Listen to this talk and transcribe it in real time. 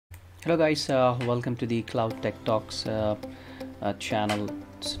Hello guys, welcome to the Cloud Tech Talks channel.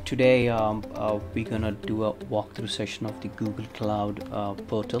 So today we're gonna do a walkthrough session of the Google Cloud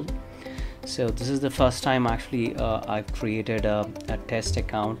portal. So this is the first time actually I've created a test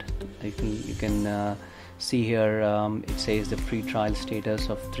account. You can see here it says the free trial status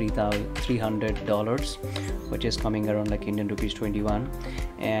of $300, which is coming around like Indian rupees 21,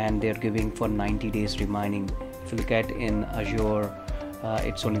 and they're giving for 90 days remaining. If you look at in Azure,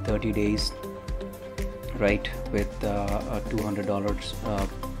 it's only 30 days, right, with $200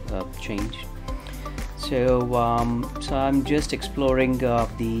 change. So I'm just exploring the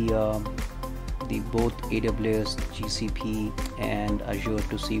both AWS, GCP, and Azure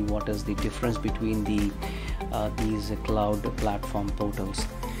to see what is the difference between these cloud platform portals.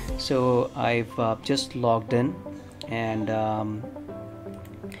 So I've just logged in, and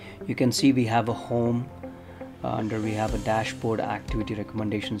you can see we have a home. Under we have a dashboard, activity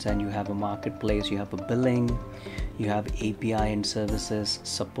recommendations, and you have a marketplace, you have a billing, you have API and services,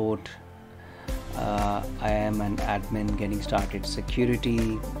 support, I am an admin, getting started,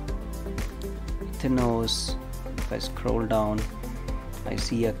 security, Thanos. If I scroll down, I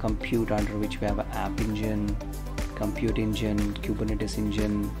see a compute, under which we have an app engine, compute engine, Kubernetes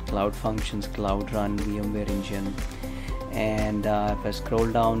engine, cloud functions, cloud run, VMware engine. And if I scroll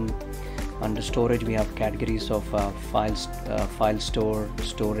down, under storage we have categories of file store,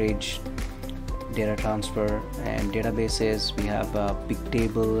 storage, data transfer, and databases. We have big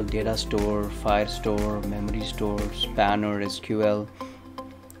table, data store, file store, memory store, spanner, SQL.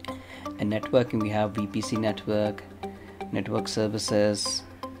 And networking, we have VPC network, network services,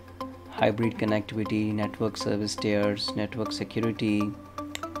 hybrid connectivity, network service tiers, network security,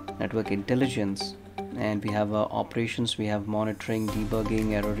 network intelligence. And we have operations, we have monitoring,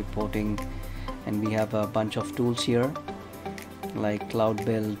 debugging, error reporting, and we have a bunch of tools here like cloud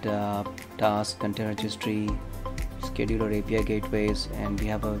build, task, container registry, scheduler, API gateways, and we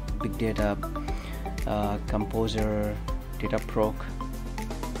have a big data, composer, data proc,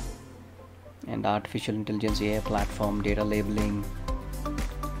 and artificial intelligence AI platform, data labeling,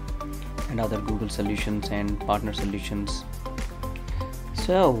 and other Google solutions and partner solutions.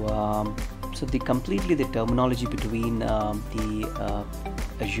 So completely the terminology between the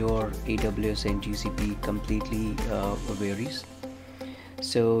Azure, AWS, and GCP completely varies.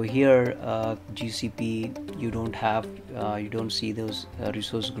 So here GCP, you don't see those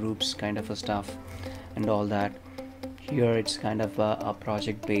resource groups kind of a stuff and all that. Here it's kind of a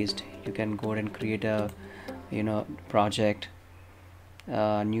project based. You can go ahead and create a project,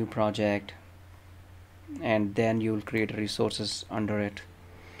 new project, and then you'll create resources under it.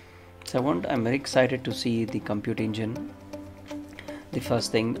 So I'm very excited to see the compute engine. The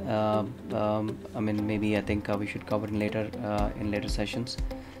first thing, I think we should cover in later sessions.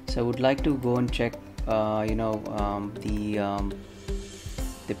 So I would like to go and check, the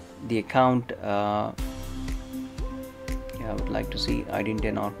account. I would like to see identity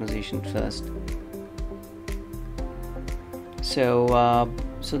and organization first. So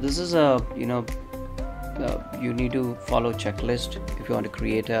this is a you need to follow checklist if you want to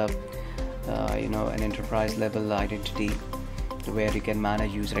create an enterprise level identity where you can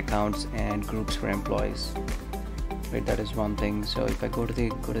manage user accounts and groups for employees, right? That is one thing. So if I go to the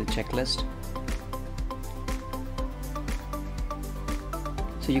checklist,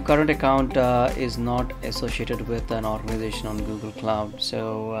 so your current account is not associated with an organization on Google Cloud,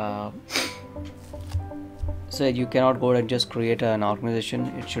 so you cannot go and just create an organization.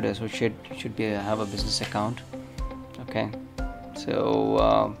 It should associate, have a business account. Okay,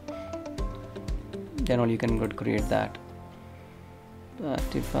 so then only you can go to create that. But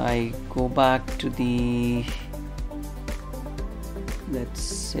if I go back to the, let's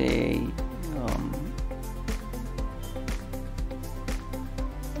say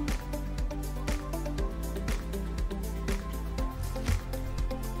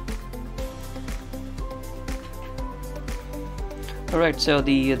alright, so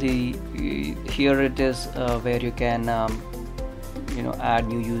the here it is where you can add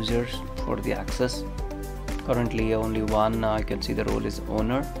new users for the access. Currently only one, you can see the role is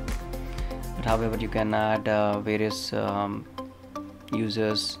owner, but however you can add various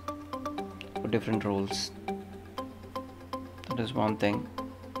users for different roles. That is one thing.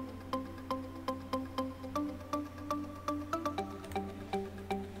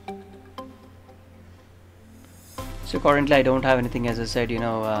 So currently I don't have anything, as I said.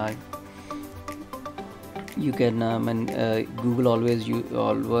 You can Google always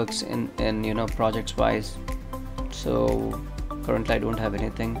all works in projects wise. So currently I don't have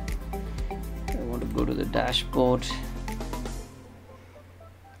anything. I want to go to the dashboard.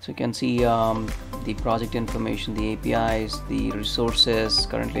 So you can see the project information, the APIs, the resources.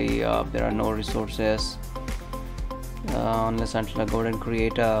 Currently there are no resources unless until I go and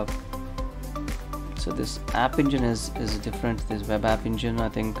create a. So this app engine is different. This web app engine, I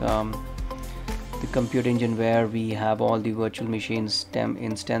think the compute engine, where we have all the virtual machines,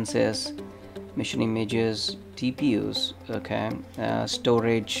 instances, machine images, TPUs, okay,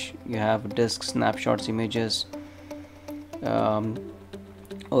 storage, you have disk, snapshots, images,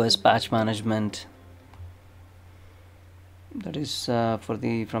 OS patch management. That is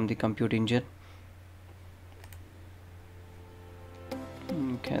from the compute engine.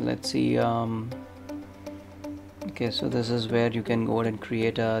 Okay, let's see. Okay, so this is where you can go and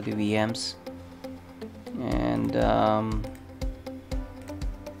create the VMs, and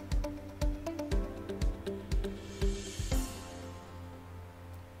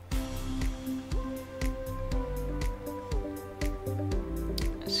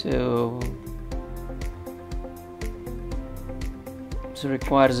so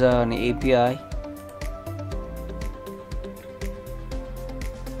requires an API.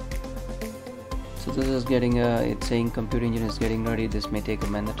 So this is getting it's saying compute engine is getting ready. This may take a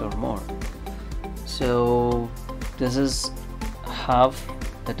minute or more. So this is how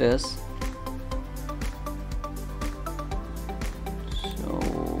it is. So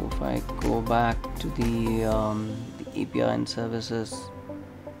if I go back to the API and services,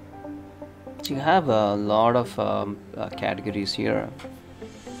 you have a lot of categories here,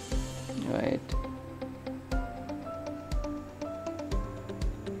 right?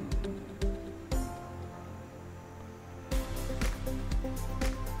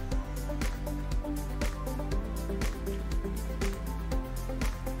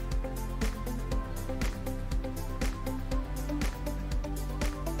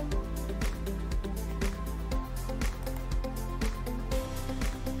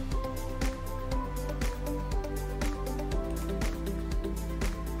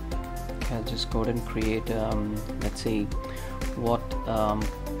 I'll just go ahead and create let's see what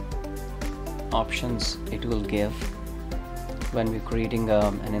options it will give when we're creating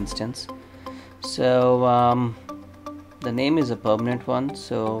an instance. So the name is a permanent one,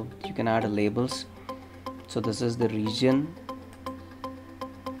 so you can add labels. So this is the region.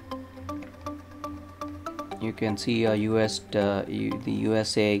 You can see US, the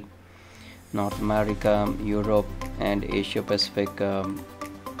USA, North America, Europe, and Asia Pacific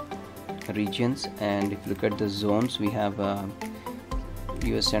regions. And if you look at the zones, we have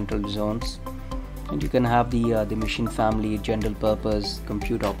US central zones, and you can have the machine family, general purpose,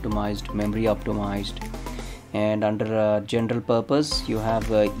 compute optimized, memory optimized, and under general purpose you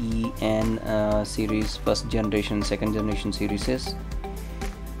have EN series, first generation, second generation series,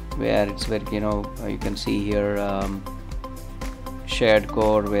 where it's very, you can see here shared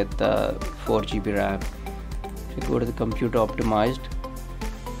core with 4 GB RAM. If you go to the compute optimized,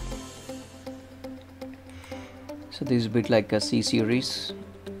 so this is a bit like a C series,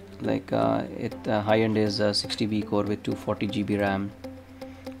 like high end is 60V core with 240 GB RAM.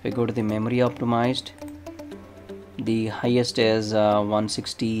 If we go to the memory optimized, the highest is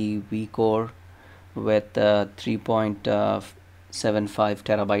 160V core with 3.75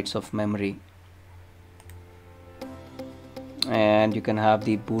 terabytes of memory. And you can have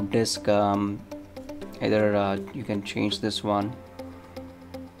the boot disk, either you can change this one,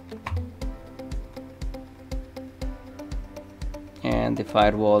 and the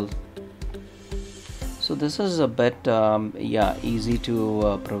firewall. So this is a bit yeah, easy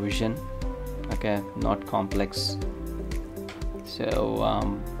to provision, okay, not complex. So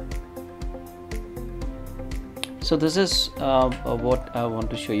so this is what I want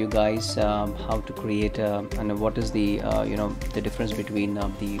to show you guys, how to create and what is the the difference between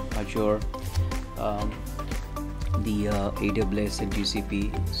the Azure, the AWS and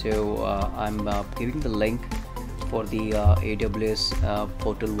GCP. So I'm giving the link for the AWS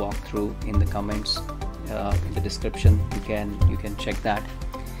portal walkthrough in the comments, in the description. You can check that.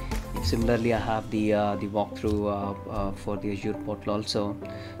 Similarly, I have the walkthrough for the Azure portal also.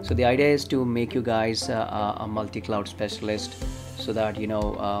 So the idea is to make you guys a multi-cloud specialist, so that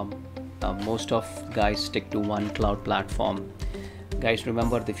most of guys stick to one cloud platform. Guys,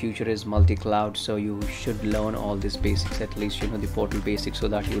 remember, the future is multi-cloud, so you should learn all these basics, at least the portal basics, so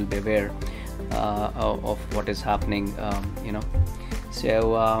that you will be aware of what is happening.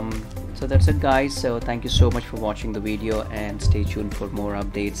 So that's it, guys. So thank you so much for watching the video, and stay tuned for more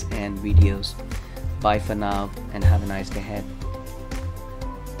updates and videos. Bye for now, and have a nice day ahead.